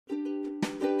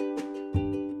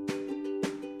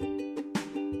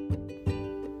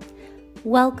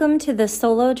Welcome to the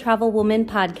Solo Travel Woman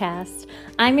podcast.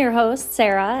 I'm your host,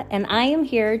 Sarah, and I am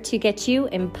here to get you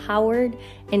empowered,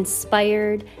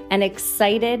 inspired, and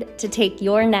excited to take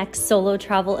your next solo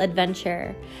travel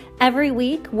adventure. Every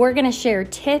week, we're going to share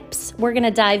tips, we're going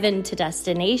to dive into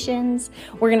destinations,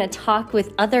 we're going to talk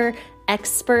with other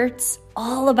experts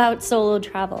all about solo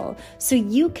travel so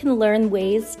you can learn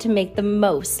ways to make the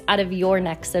most out of your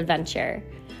next adventure.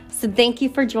 So thank you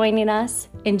for joining us.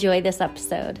 Enjoy this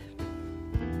episode.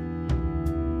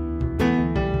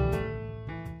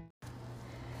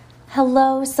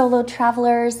 Hello, solo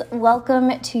travelers.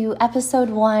 Welcome to episode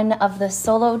 1 of the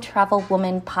Solo Travel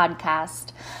Woman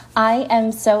podcast. I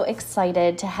am so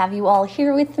excited to have you all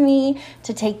here with me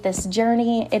to take this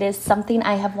journey. It is something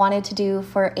I have wanted to do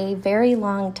for a very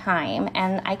long time,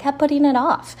 and I kept putting it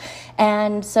off.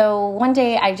 And so one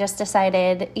day I just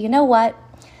decided, you know what?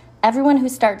 Everyone who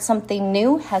starts something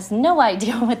new has no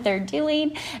idea what they're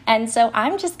doing, and so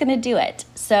I'm just going to do it.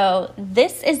 So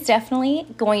this is definitely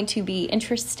going to be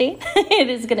interesting. It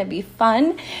is going to be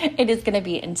fun. It is going to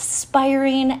be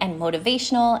inspiring and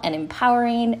motivational and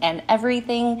empowering and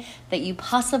everything that you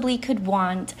possibly could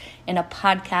want in a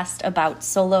podcast about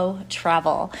solo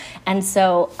travel. And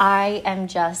so I am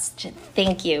just,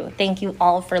 thank you. Thank you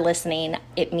all for listening.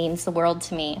 It means the world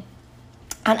to me.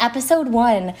 On episode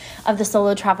 1 of the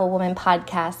Solo Travel Woman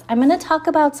podcast, I'm going to talk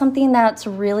about something that's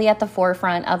really at the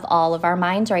forefront of all of our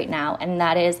minds right now, and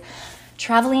that is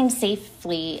traveling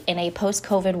safely in a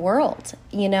post-COVID world.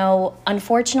 You know,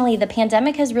 unfortunately, the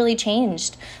pandemic has really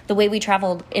changed the way we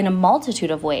traveled in a multitude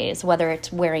of ways, whether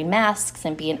it's wearing masks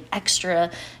and being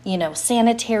extra,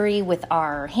 sanitary with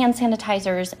our hand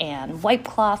sanitizers and wipe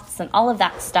cloths and all of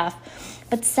that stuff.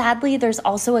 But sadly, there's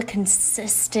also a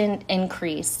consistent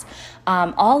increase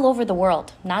all over the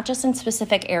world, not just in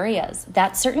specific areas,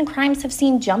 that certain crimes have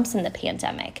seen jumps in the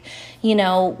pandemic.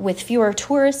 With fewer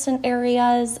tourists in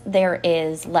areas, there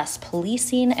is less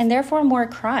policing and therefore more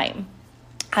crime.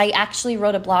 I actually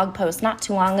wrote a blog post not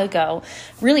too long ago,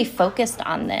 really focused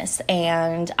on this,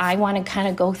 and I want to kind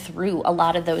of go through a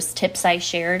lot of those tips I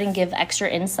shared and give extra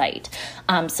insight.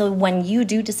 So when you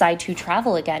do decide to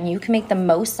travel again, you can make the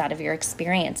most out of your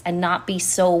experience and not be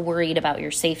so worried about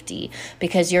your safety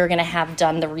because you're going to have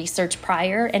done the research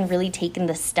prior and really taken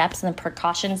the steps and the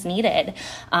precautions needed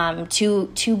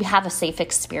to have a safe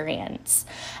experience.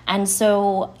 And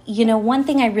so, one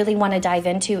thing I really want to dive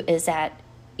into is that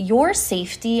your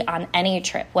safety on any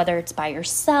trip, whether it's by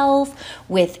yourself,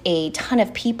 with a ton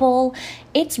of people,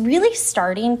 it's really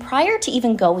starting prior to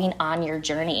even going on your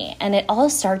journey. And it all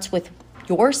starts with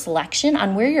your selection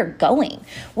on where you're going.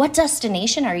 What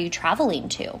destination are you traveling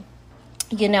to?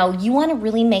 You want to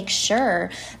really make sure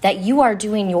that you are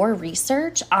doing your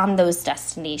research on those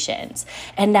destinations.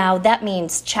 And now that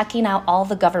means checking out all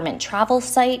the government travel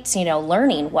sites,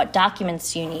 learning what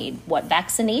documents you need, what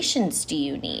vaccinations do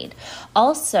you need.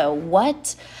 Also,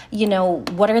 what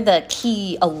are the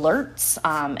key alerts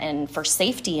and for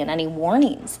safety and any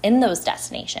warnings in those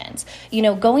destinations.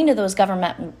 Going to those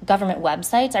government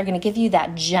websites are going to give you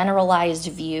that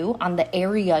generalized view on the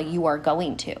area you are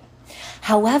going to.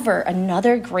 However,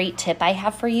 another great tip I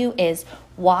have for you is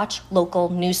watch local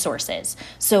news sources.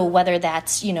 So whether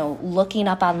that's, looking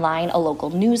up online a local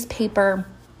newspaper,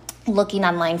 looking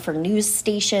online for news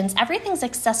stations, everything's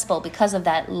accessible because of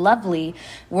that lovely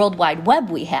World Wide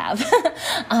Web we have.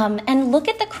 And look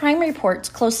at the crime reports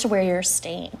close to where you're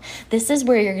staying. This is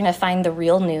where you're going to find the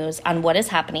real news on what is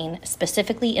happening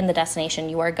specifically in the destination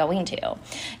you are going to.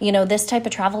 This type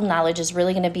of travel knowledge is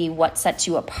really going to be what sets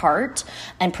you apart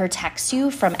and protects you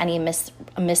from any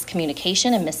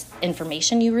miscommunication and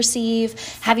misinformation you receive,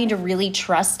 having to really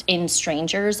trust in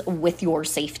strangers with your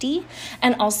safety,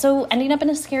 and also ending up in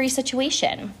a scary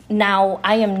situation. Now,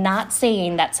 I am not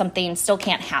saying that something still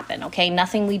can't happen, okay?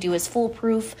 Nothing we do is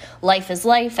foolproof. Life is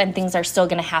life, and things are still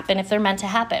going to happen if they're meant to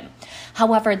happen.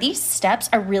 However, these steps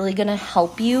are really going to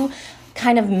help you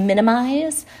kind of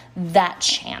minimize that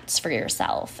chance for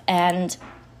yourself. And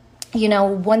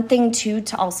one thing too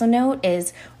to also note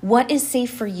is what is safe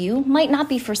for you might not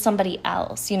be for somebody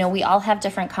else. We all have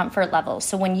different comfort levels.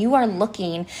 So when you are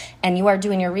looking and you are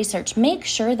doing your research, make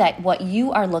sure that what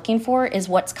you are looking for is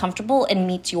what's comfortable and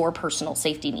meets your personal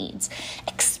safety needs,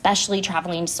 especially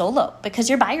traveling solo because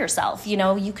you're by yourself.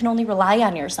 You can only rely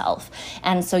on yourself.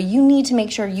 And so you need to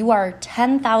make sure you are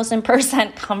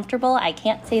 10,000% comfortable. I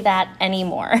can't say that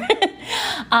anymore.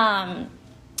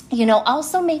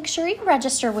 Also make sure you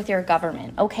register with your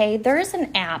government, okay? There is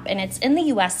an app, and it's in the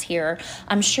U.S. here.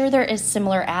 I'm sure there is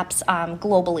similar apps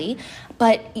globally,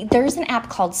 but there's an app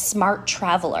called Smart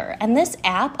Traveler, and this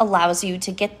app allows you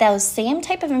to get those same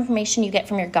type of information you get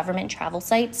from your government travel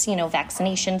sites,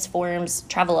 vaccinations, forms,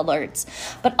 travel alerts,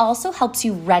 but also helps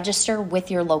you register with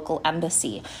your local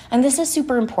embassy. And this is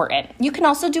super important. You can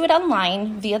also do it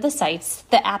online via the sites.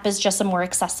 The app is just a more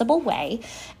accessible way.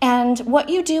 And what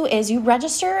you do is you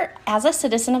register as a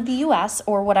citizen of the US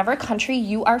or whatever country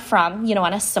you are from,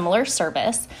 on a similar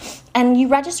service. And you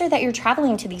register that you're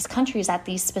traveling to these countries at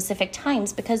these specific times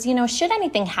because, should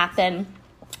anything happen,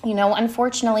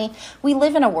 unfortunately, we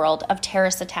live in a world of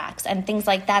terrorist attacks and things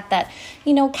like that,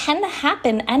 can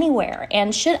happen anywhere.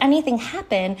 And should anything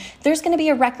happen, there's going to be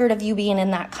a record of you being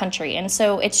in that country. And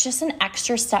so it's just an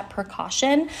extra step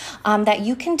precaution that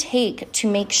you can take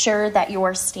to make sure that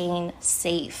you're staying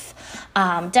safe.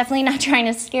 Definitely not trying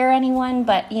to scare anyone,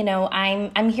 but,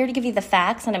 I'm here to give you the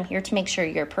facts and I'm here to make sure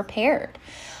you're prepared.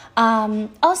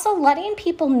 Also letting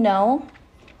people know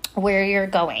where you're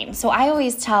going. So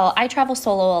I travel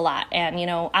solo a lot, and,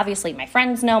 obviously my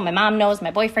friends know, my mom knows,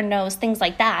 my boyfriend knows, things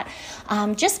like that.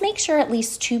 Just make sure at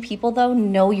least 2 people, though,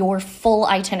 know your full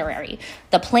itinerary,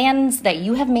 the plans that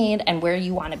you have made and where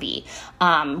you want to be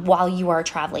while you are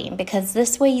traveling, because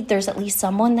this way there's at least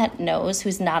someone that knows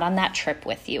who's not on that trip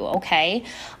with you, okay?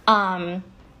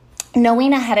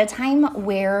 Knowing ahead of time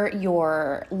where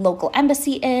your local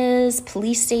embassy is,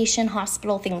 police station,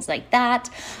 hospital, things like that.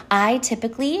 I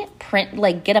typically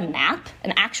get a map,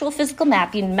 an actual physical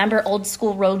map. You remember old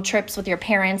school road trips with your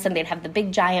parents and they'd have the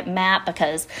big giant map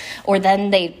or then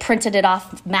they printed it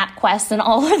off MapQuest and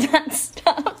all of that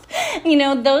stuff.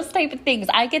 Those type of things.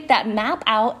 I get that map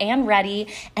out and ready,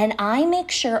 and I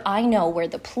make sure I know where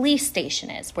the police station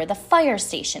is, where the fire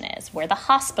station is, where the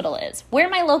hospital is, where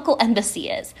my local embassy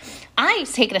is. I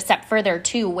take it a step further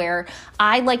too, where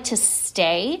I like to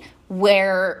stay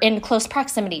in close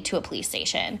proximity to a police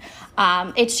station.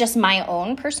 It's just my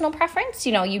own personal preference.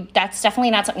 That's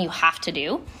definitely not something you have to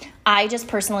do. I just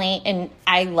personally, and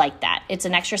I like that. It's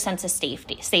an extra sense of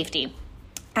safety.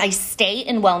 I stay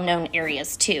in well-known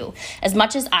areas too. As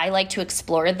much as I like to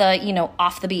explore the,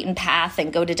 off the beaten path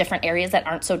and go to different areas that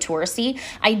aren't so touristy,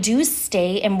 I do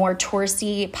stay in more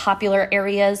touristy, popular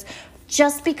areas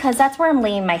just because that's where I'm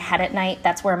laying my head at night.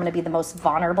 That's where I'm going to be the most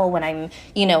vulnerable when I'm,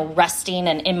 resting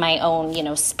and in my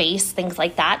own, space, things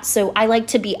like that. So I like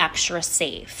to be extra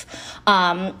safe.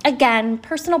 Again,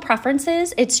 personal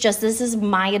preferences. It's just, this is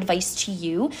my advice to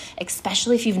you,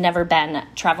 especially if you've never been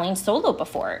traveling solo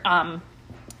before.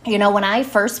 When I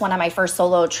first went on my first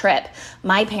solo trip,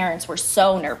 my parents were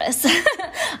so nervous.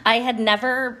 I had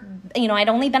never, I'd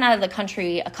only been out of the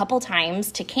country a couple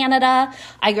times to Canada.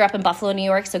 I grew up in Buffalo, New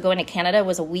York, so going to Canada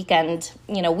was a weekend,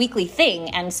 weekly thing.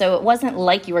 And so it wasn't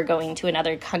like you were going to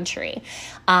another country.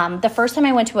 The first time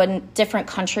I went to a different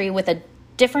country with a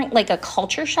different, a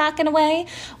culture shock in a way,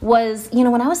 was,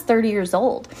 when I was 30 years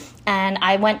old. And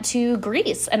I went to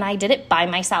Greece, and I did it by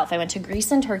myself. I went to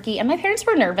Greece and Turkey, and my parents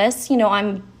were nervous.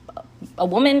 I'm a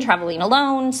woman traveling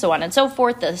alone, so on and so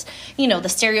forth, the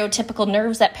stereotypical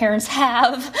nerves that parents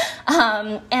have.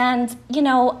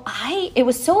 It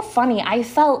was so funny. I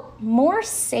felt more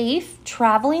safe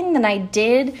traveling than I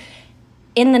did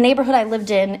in the neighborhood I lived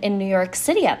in New York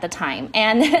City at the time.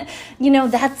 And,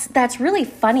 that's really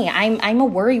funny. I'm a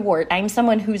worrywart. I'm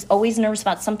someone who's always nervous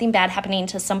about something bad happening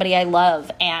to somebody I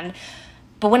love.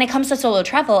 But when it comes to solo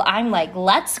travel, I'm like,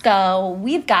 let's go.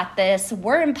 We've got this.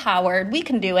 We're empowered. We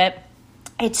can do it.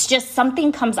 It's just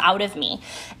something comes out of me.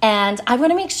 And I want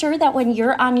to make sure that when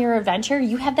you're on your adventure,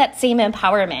 you have that same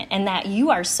empowerment and that you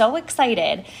are so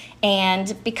excited.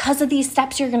 And because of these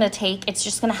steps you're going to take, it's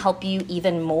just going to help you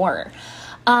even more.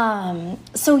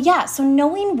 So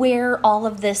knowing where all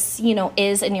of this,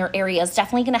 is in your area is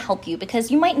definitely going to help you, because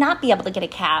you might not be able to get a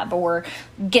cab or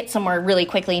get somewhere really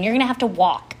quickly, and you're going to have to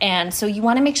walk. And so you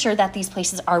want to make sure that these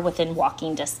places are within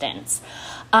walking distance.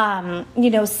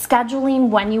 Scheduling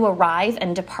when you arrive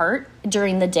and depart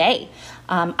during the day.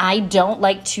 I don't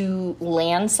like to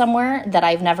land somewhere that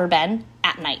I've never been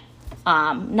at night.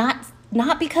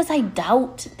 Not because I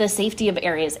doubt the safety of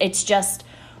areas. It's just,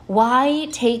 why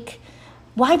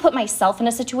put myself in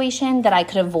a situation that I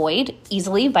could avoid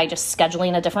easily by just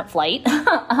scheduling a different flight,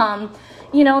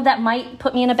 that might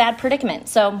put me in a bad predicament.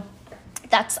 So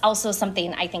that's also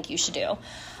something I think you should do.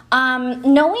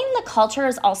 Knowing the culture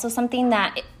is also something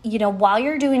that while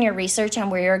you're doing your research on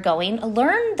where you're going,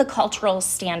 learn the cultural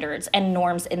standards and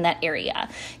norms in that area.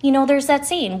 There's that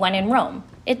saying, when in Rome.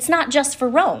 It's not just for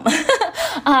Rome.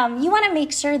 You want to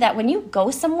make sure that when you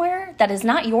go somewhere that is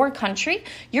not your country,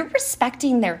 you're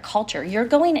respecting their culture. You're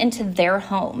going into their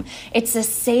home. It's the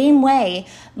same way,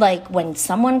 like when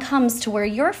someone comes to where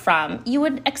you're from, you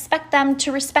would expect them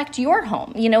to respect your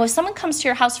home. If someone comes to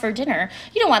your house for dinner,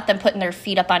 you don't want them putting their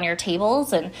feet up on your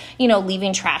tables and,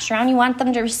 leaving trash around. You want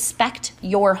them to respect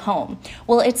your home.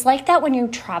 Well, it's like that when you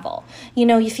travel.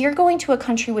 If you're going to a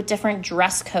country with different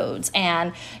dress codes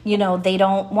and, they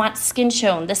don't want skin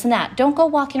shown, this and that, don't go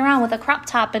walking around with a crop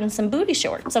top and some booty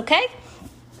shorts, okay?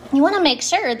 You want to make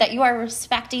sure that you are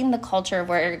respecting the culture of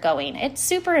where you're going. It's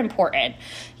super important.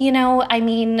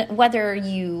 Whether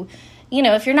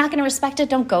if you're not going to respect it,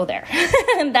 don't go there.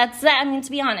 That's that.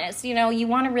 To be honest, you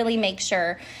want to really make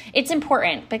sure it's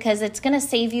important because it's going to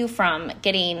save you from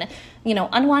getting,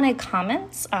 unwanted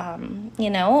comments,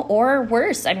 or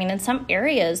worse. In some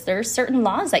areas, there's certain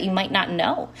laws that you might not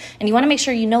know, and you want to make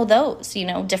sure you know those,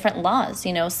 different laws.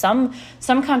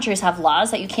 Some countries have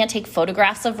laws that you can't take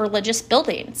photographs of religious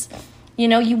buildings. You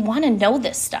want to know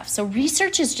this stuff. So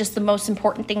research is just the most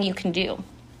important thing you can do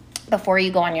before you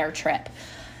go on your trip.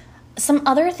 Some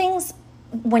other things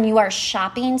when you are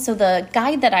shopping, so the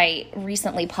guide that I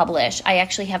recently published, I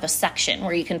actually have a section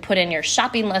where you can put in your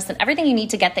shopping list and everything you need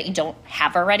to get that you don't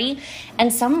have already.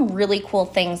 And some really cool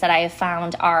things that I have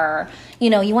found are, you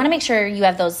want to make sure you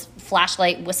have those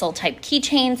flashlight whistle type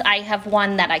keychains. I have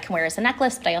one that I can wear as a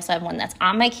necklace, but I also have one that's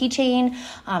on my keychain.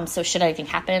 So should anything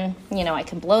happen, I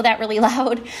can blow that really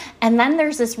loud. And then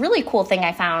there's this really cool thing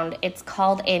I found. It's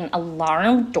called an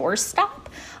alarm doorstop.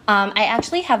 I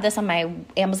actually have this on my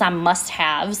Amazon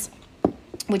must-haves,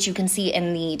 which you can see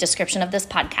in the description of this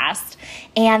podcast.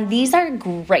 And these are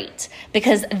great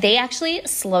because they actually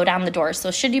slow down the door. So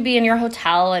should you be in your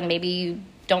hotel and maybe you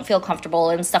don't feel comfortable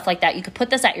and stuff like that, you could put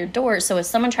this at your door. So if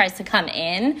someone tries to come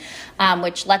in,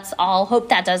 which let's all hope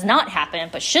that does not happen,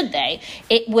 but should they,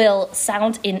 it will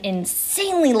sound an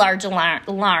insanely large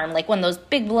alarm, like one of those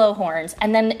big blow horns.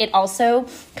 And then it also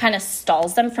kind of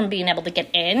stalls them from being able to get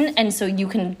in. And so you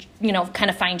can, kind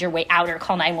of find your way out or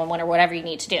call 911 or whatever you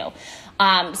need to do.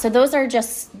 So those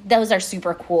are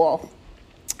super cool.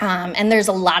 And there's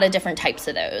a lot of different types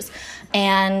of those.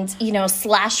 And,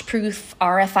 slash proof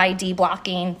RFID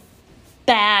blocking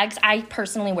bags. I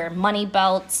personally wear money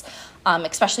belts,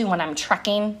 especially when I'm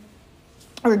trekking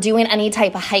or doing any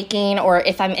type of hiking or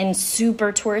if I'm in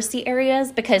super touristy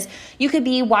areas, because you could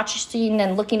be watching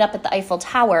and looking up at the Eiffel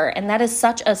Tower, and that is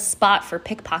such a spot for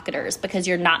pickpocketers because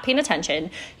you're not paying attention.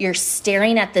 You're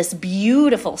staring at this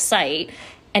beautiful sight,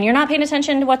 and you're not paying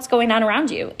attention to what's going on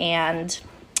around you. And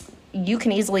you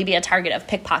can easily be a target of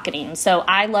pickpocketing. So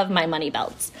I love my money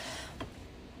belts.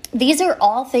 These are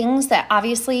all things that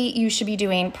obviously you should be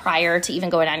doing prior to even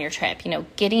going on your trip.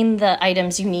 Getting the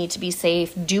items you need to be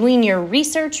safe, doing your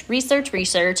research,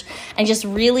 and just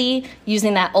really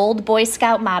using that old Boy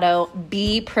Scout motto,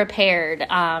 be prepared.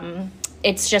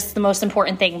 It's just the most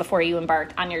important thing before you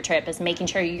embark on your trip is making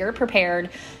sure you're prepared,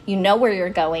 you know where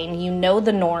you're going, you know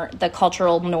the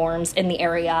cultural norms in the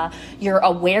area, you're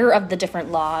aware of the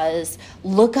different laws,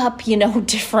 look up,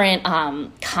 different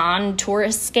con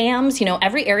tourist scams.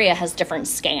 Every area has different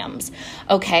scams,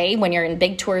 okay? When you're in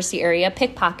big touristy area,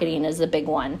 pickpocketing is a big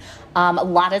one. A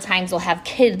lot of times we'll have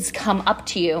kids come up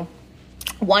to you.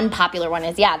 One popular one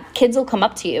is, kids will come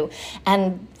up to you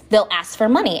and they'll ask for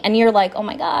money. And you're like, oh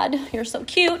my God, you're so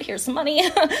cute. Here's some money.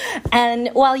 And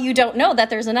while you don't know that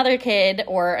there's another kid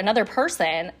or another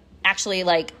person actually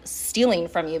like stealing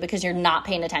from you because you're not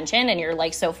paying attention and you're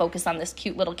like so focused on this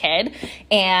cute little kid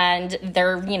and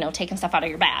they're, taking stuff out of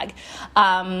your bag.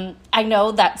 I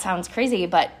know that sounds crazy,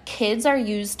 but kids are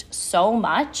used so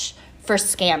much for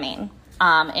scamming.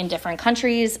 In different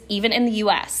countries, even in the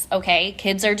US, okay?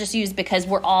 Kids are just used because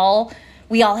we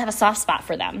all have a soft spot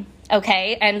for them.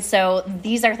 Okay, and so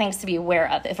these are things to be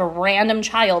aware of. If a random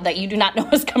child that you do not know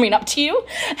is coming up to you,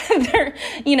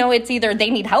 it's either they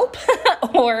need help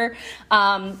or,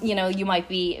 you might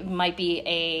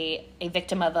be a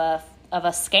victim of a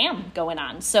scam going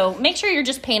on. So make sure you're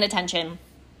just paying attention.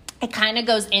 It kind of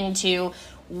goes into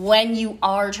when you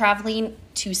are traveling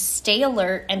to stay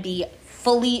alert and be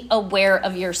fully aware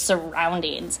of your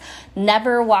surroundings.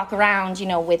 Never walk around,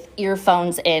 with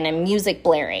earphones in and music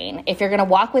blaring. If you're going to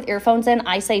walk with earphones in,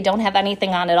 I say don't have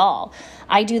anything on at all.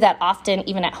 I do that often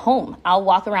even at home. I'll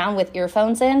walk around with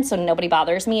earphones in so nobody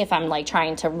bothers me if I'm like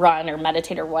trying to run or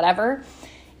meditate or whatever.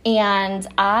 And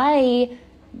I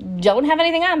don't have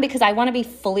anything on because I want to be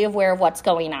fully aware of what's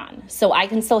going on. So I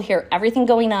can still hear everything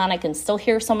going on. I can still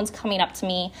hear if someone's coming up to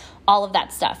me, all of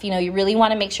that stuff. You really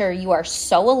want to make sure you are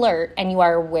so alert and you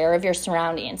are aware of your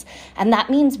surroundings. And that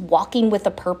means walking with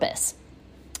a purpose.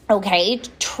 Okay,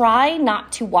 try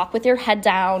not to walk with your head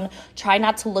down. Try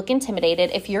not to look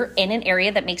intimidated. If you're in an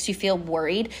area that makes you feel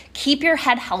worried, keep your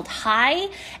head held high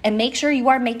and make sure you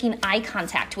are making eye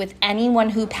contact with anyone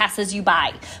who passes you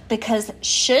by. Because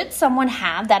should someone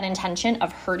have that intention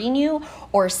of hurting you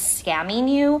or scamming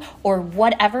you or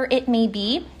whatever it may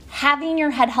be, having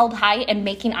your head held high and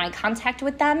making eye contact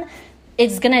with them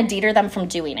is going to deter them from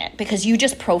doing it because you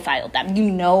just profiled them. You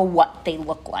know what they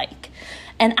look like.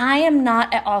 And I am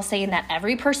not at all saying that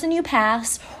every person you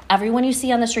pass, everyone you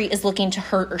see on the street is looking to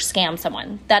hurt or scam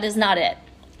someone. That is not it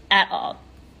at all.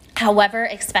 However,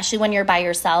 especially when you're by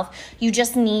yourself, you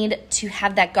just need to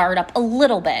have that guard up a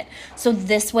little bit. So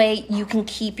this way you can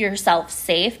keep yourself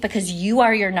safe because you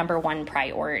are your number one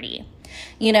priority.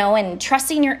 And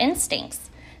trusting your instincts.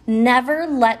 Never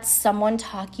let someone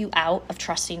talk you out of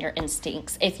trusting your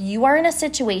instincts. If you are in a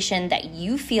situation that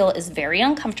you feel is very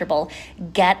uncomfortable,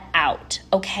 get out,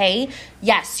 okay?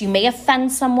 Yes, you may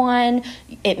offend someone.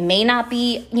 It may not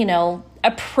be,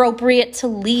 appropriate to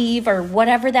leave or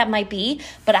whatever that might be,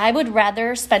 but I would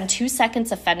rather spend 2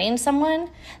 seconds offending someone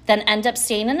than end up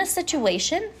staying in a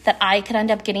situation that I could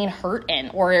end up getting hurt in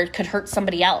or could hurt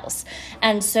somebody else.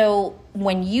 And so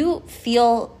when you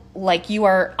feel like you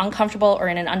are uncomfortable or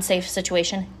in an unsafe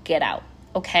situation, get out,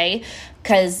 okay?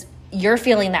 Because you're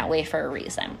feeling that way for a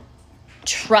reason.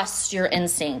 Trust your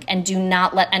instinct and do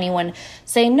not let anyone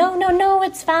say, no,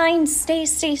 it's fine,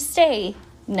 stay.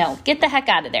 No, get the heck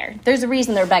out of there. There's a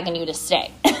reason they're begging you to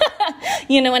stay.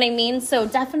 You know what I mean? So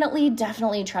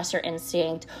definitely trust your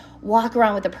instinct. Walk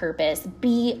around with a purpose.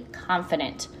 Be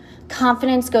confident.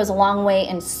 Confidence goes a long way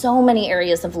in so many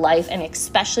areas of life, and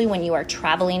especially when you are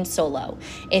traveling solo.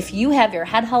 If you have your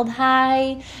head held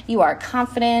high, you are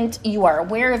confident, you are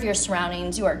aware of your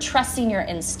surroundings, you are trusting your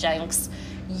instincts,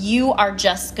 you are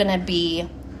just going to be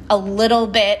a little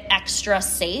bit extra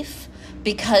safe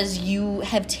because you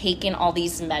have taken all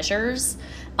these measures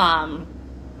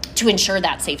to ensure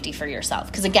that safety for yourself.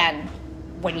 Because again,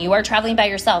 when you are traveling by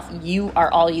yourself, you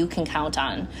are all you can count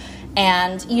on.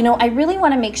 And, I really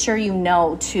want to make sure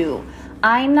too,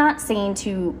 I'm not saying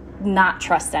to not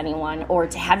trust anyone or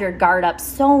to have your guard up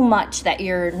so much that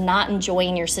you're not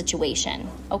enjoying your situation,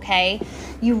 okay?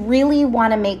 You really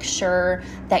want to make sure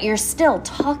that you're still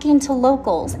talking to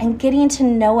locals and getting to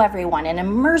know everyone and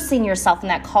immersing yourself in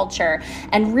that culture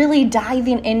and really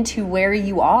diving into where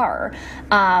you are.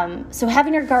 So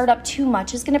having your guard up too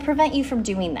much is going to prevent you from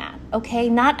doing that, okay?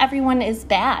 Not everyone is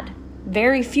bad.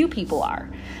 Very few people are.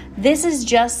 This is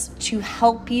just to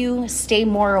help you stay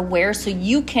more aware so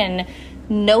you can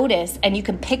notice and you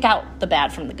can pick out the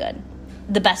bad from the good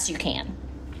the best you can.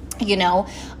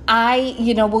 I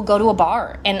will go to a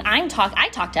bar and I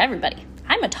talk to everybody.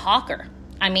 I'm a talker.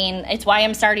 I mean, it's why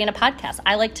I'm starting a podcast.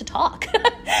 I like to talk.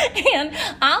 And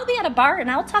I'll be at a bar and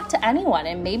I'll talk to anyone.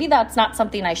 And maybe that's not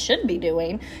something I should be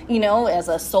doing, as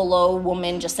a solo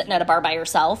woman just sitting at a bar by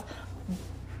herself.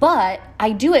 But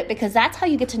I do it because that's how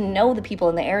you get to know the people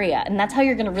in the area. And that's how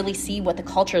you're going to really see what the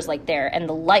culture is like there and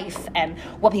the life and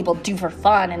what people do for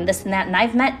fun and this and that. And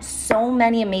I've met so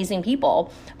many amazing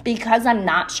people because I'm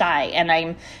not shy. And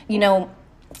I'm,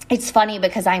 it's funny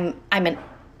because I'm an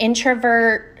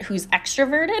introvert who's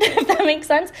extroverted, if that makes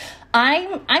sense.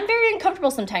 I'm very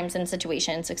uncomfortable sometimes in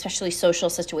situations, especially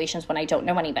social situations when I don't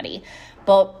know anybody.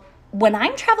 But when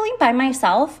I'm traveling by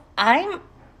myself, I'm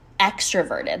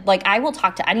extroverted. Like, I will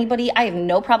talk to anybody. I have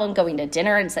no problem going to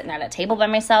dinner and sitting at a table by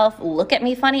myself. Look at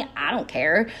me funny. I don't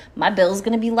care. My bill's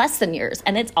going to be less than yours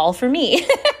and it's all for me.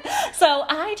 So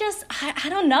I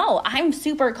don't know. I'm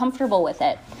super comfortable with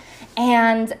it.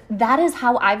 And that is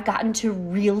how I've gotten to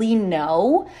really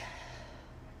know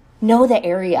the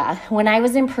area. When I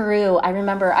was in Peru, I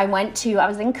remember I was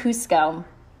in Cusco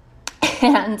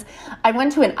and I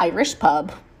went to an Irish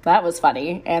pub. That was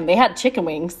funny. And they had chicken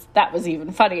wings. That was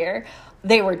even funnier.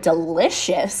 They were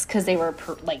delicious because they were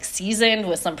seasoned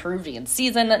with some Peruvian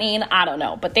seasoning. I don't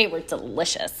know, but they were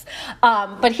delicious.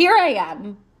 But here I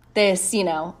am, this,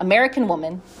 American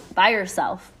woman by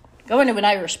herself going to an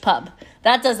Irish pub.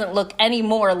 That doesn't look any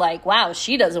more like, wow,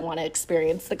 she doesn't want to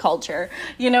experience the culture.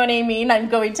 You know what I mean? I'm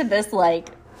going to this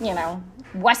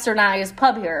westernized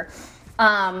pub here.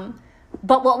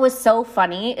 But what was so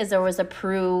funny is there was a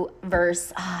Peru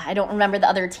versus, I don't remember the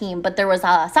other team, but there was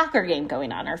a soccer game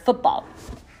going on, or football.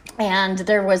 And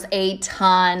there was a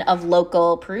ton of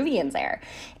local Peruvians there.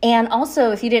 And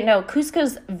also, if you didn't know,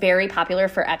 Cusco's very popular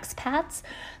for expats.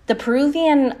 The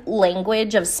Peruvian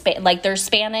language of like their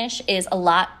Spanish is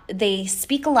they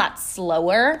speak a lot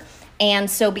slower. And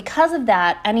so because of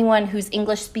that, anyone who's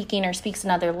English speaking or speaks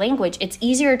another language, it's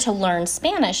easier to learn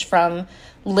Spanish from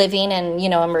living and,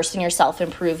 immersing yourself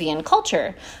in Peruvian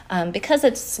culture because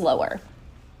it's slower.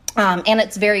 And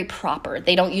it's very proper.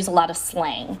 They don't use a lot of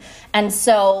slang. And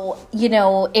so,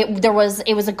 it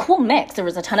was a cool mix. There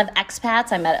was a ton of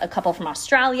expats. I met a couple from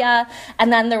Australia,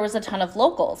 and then there was a ton of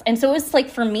locals. And so it was like,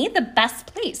 for me, the best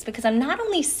place because I'm not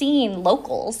only seeing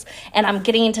locals and I'm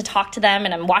getting to talk to them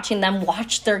and I'm watching them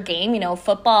watch their game.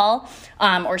 Football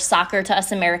or soccer to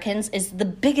us Americans is the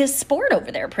biggest sport over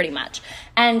there pretty much.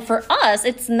 And for us,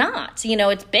 it's not.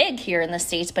 It's big here in the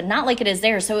States, but not like it is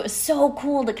there. So it was so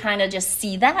cool to kind of just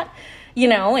see that,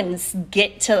 and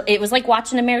it was like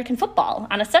watching American football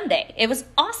on a Sunday. It was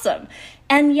awesome.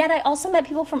 And yet I also met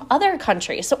people from other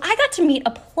countries. So I got to meet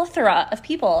a plethora of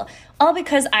people, all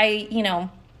because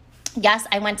yes,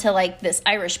 I went to like this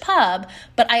Irish pub,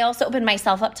 but I also opened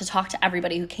myself up to talk to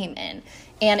everybody who came in.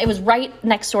 And it was right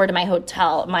next door to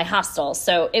my hostel.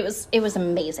 So it was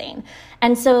amazing.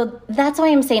 And so that's why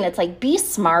I'm saying it's like, be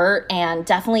smart and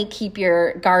definitely keep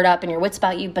your guard up and your wits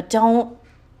about you, but don't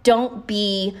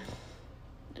be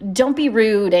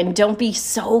rude and don't be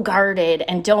so guarded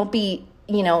and don't be,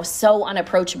 so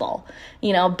unapproachable.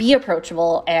 Be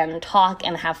approachable and talk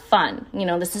and have fun.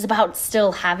 This is about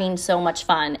still having so much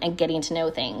fun and getting to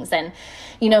know things. And,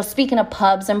 speaking of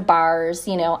pubs and bars,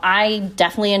 I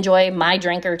definitely enjoy my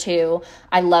drink or two.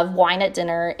 I love wine at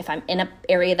dinner. If I'm in an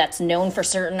area that's known for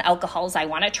certain alcohols, I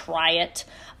want to try it.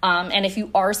 And if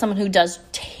you are someone who does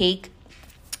take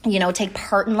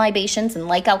part in libations and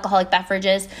like alcoholic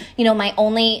beverages, my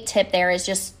only tip there is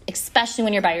just, especially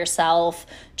when you're by yourself,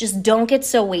 just don't get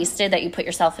so wasted that you put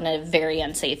yourself in a very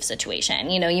unsafe situation.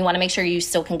 You want to make sure you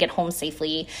still can get home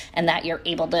safely and that you're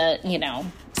able to,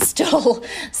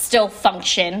 still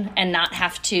function and not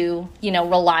have to,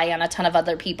 rely on a ton of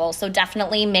other people. So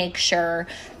definitely make sure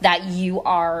that you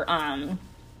are,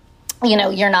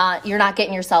 you're not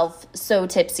getting yourself so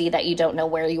tipsy that you don't know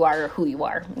where you are or who you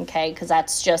are. Okay. Because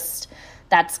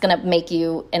that's going to make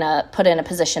you put in a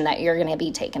position that you're going to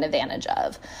be taken advantage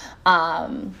of.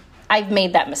 I've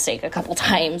made that mistake a couple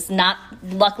times.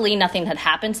 Luckily nothing had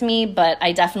happened to me, but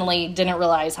I definitely didn't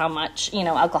realize how much,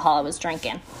 alcohol I was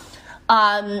drinking.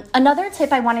 Another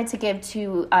tip I wanted to give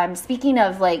to, speaking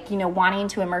of wanting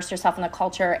to immerse yourself in the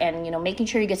culture and, making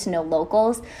sure you get to know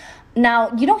locals.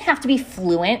 Now, you don't have to be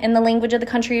fluent in the language of the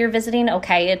country you're visiting,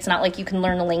 okay? It's not like you can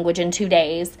learn the language in 2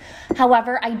 days.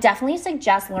 However, I definitely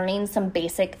suggest learning some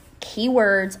basic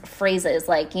keywords, phrases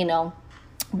like,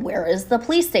 where is the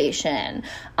police station?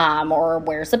 Or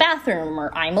where's the bathroom?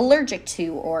 Or I'm allergic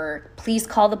to, or please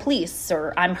call the police,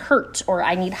 or I'm hurt, or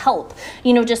I need help.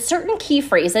 Just certain key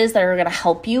phrases that are going to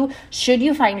help you should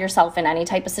you find yourself in any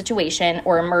type of situation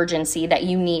or emergency that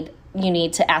you need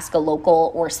to ask a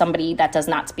local or somebody that does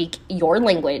not speak your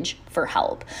language for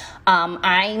help.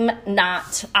 I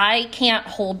can't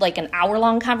hold like an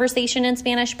hour-long conversation in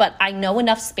Spanish, but I know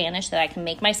enough Spanish that I can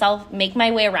make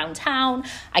my way around town.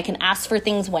 I can ask for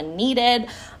things when needed.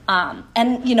 And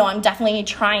I'm definitely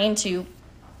trying to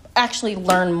actually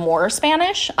learn more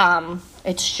Spanish.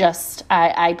 It's just,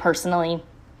 I personally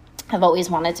have always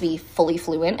wanted to be fully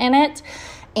fluent in it.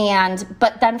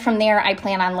 But then from there, I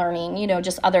plan on learning,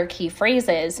 just other key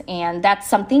phrases. And that's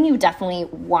something you definitely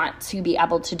want to be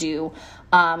able to do.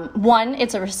 One,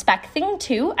 it's a respect thing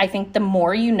too. I think the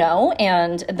more you know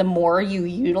and the more you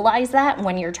utilize that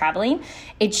when you're traveling,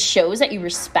 it shows that you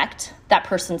respect that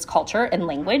person's culture and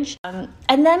language. And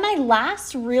then my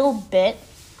last real bit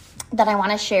that I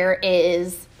want to share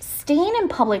is staying in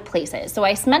public places. So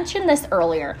I mentioned this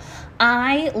earlier.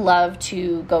 I love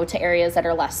to go to areas that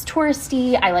are less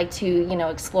touristy. I like to,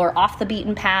 explore off the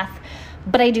beaten path,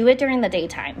 but I do it during the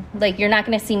daytime. Like, you're not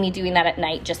going to see me doing that at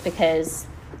night just because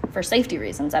for safety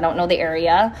reasons. I don't know the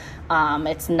area.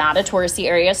 It's not a touristy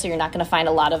area, so you're not going to find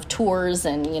a lot of tours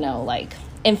and,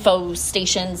 info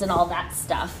stations and all that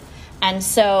stuff. And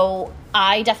so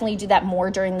I definitely do that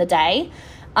more during the day.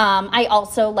 I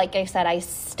also, like I said, I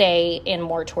stay in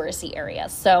more touristy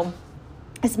areas. So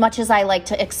as much as I like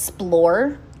to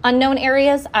explore unknown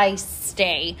areas, I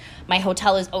stay. My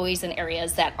hotel is always in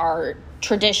areas that are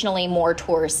traditionally more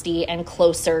touristy and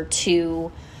closer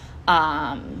to,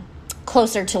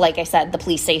 like I said, the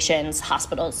police stations,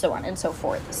 hospitals, so on and so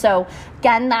forth. So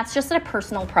again, that's just a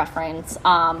personal preference.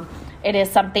 It is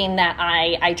something that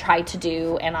I try to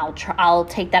do, and I'll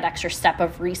take that extra step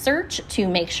of research to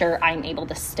make sure I'm able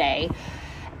to stay.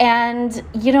 And,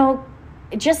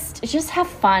 just have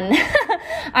fun.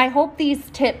 I hope these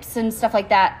tips and stuff like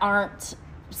that aren't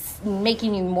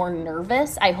making you more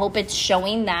nervous. I hope it's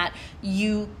showing that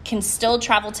you can still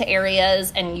travel to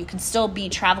areas and you can still be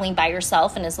traveling by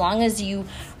yourself. And as long as you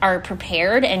are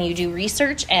prepared and you do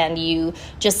research and you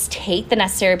just take the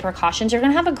necessary precautions, you're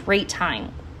going to have a great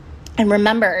time. And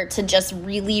remember to just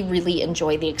really, really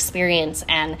enjoy the experience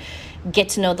and get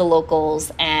to know the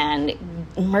locals and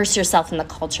immerse yourself in the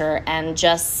culture and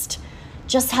just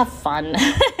have fun.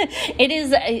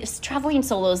 Traveling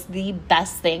solo is the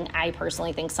best thing I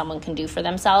personally think someone can do for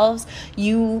themselves.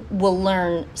 You will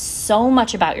learn so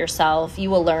much about yourself. You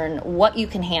will learn what you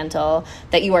can handle,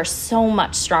 that you are so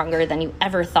much stronger than you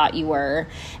ever thought you were,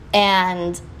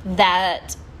 and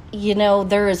that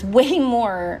there is way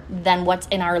more than what's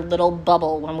in our little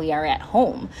bubble when we are at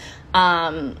home.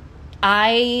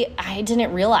 I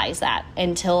didn't realize that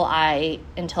until I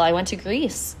went to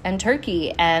Greece and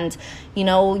Turkey, and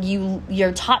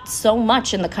you're taught so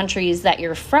much in the countries that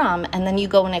you're from, and then you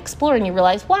go and explore and you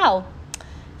realize, wow,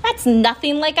 that's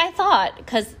nothing like I thought,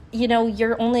 because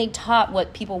you're only taught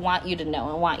what people want you to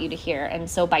know and want you to hear. And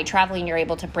so by traveling, you're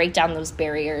able to break down those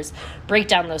barriers, break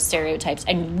down those stereotypes,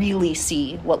 and really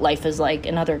see what life is like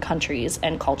in other countries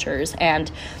and cultures.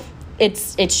 And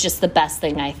it's just the best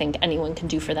thing I think anyone can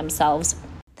do for themselves.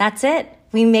 That's it.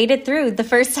 We made it through the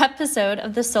first episode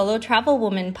of the Solo Travel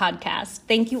Woman podcast.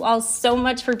 Thank you all so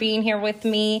much for being here with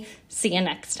me. See you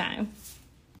next time.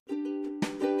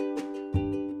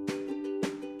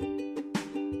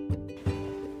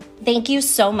 Thank you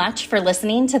so much for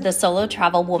listening to the Solo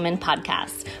Travel Woman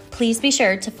podcast. Please be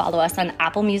sure to follow us on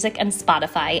Apple Music and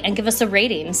Spotify and give us a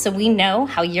rating so we know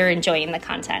how you're enjoying the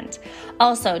content.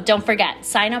 Also, don't forget,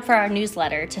 sign up for our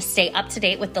newsletter to stay up to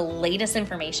date with the latest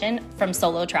information from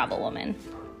Solo Travel Woman.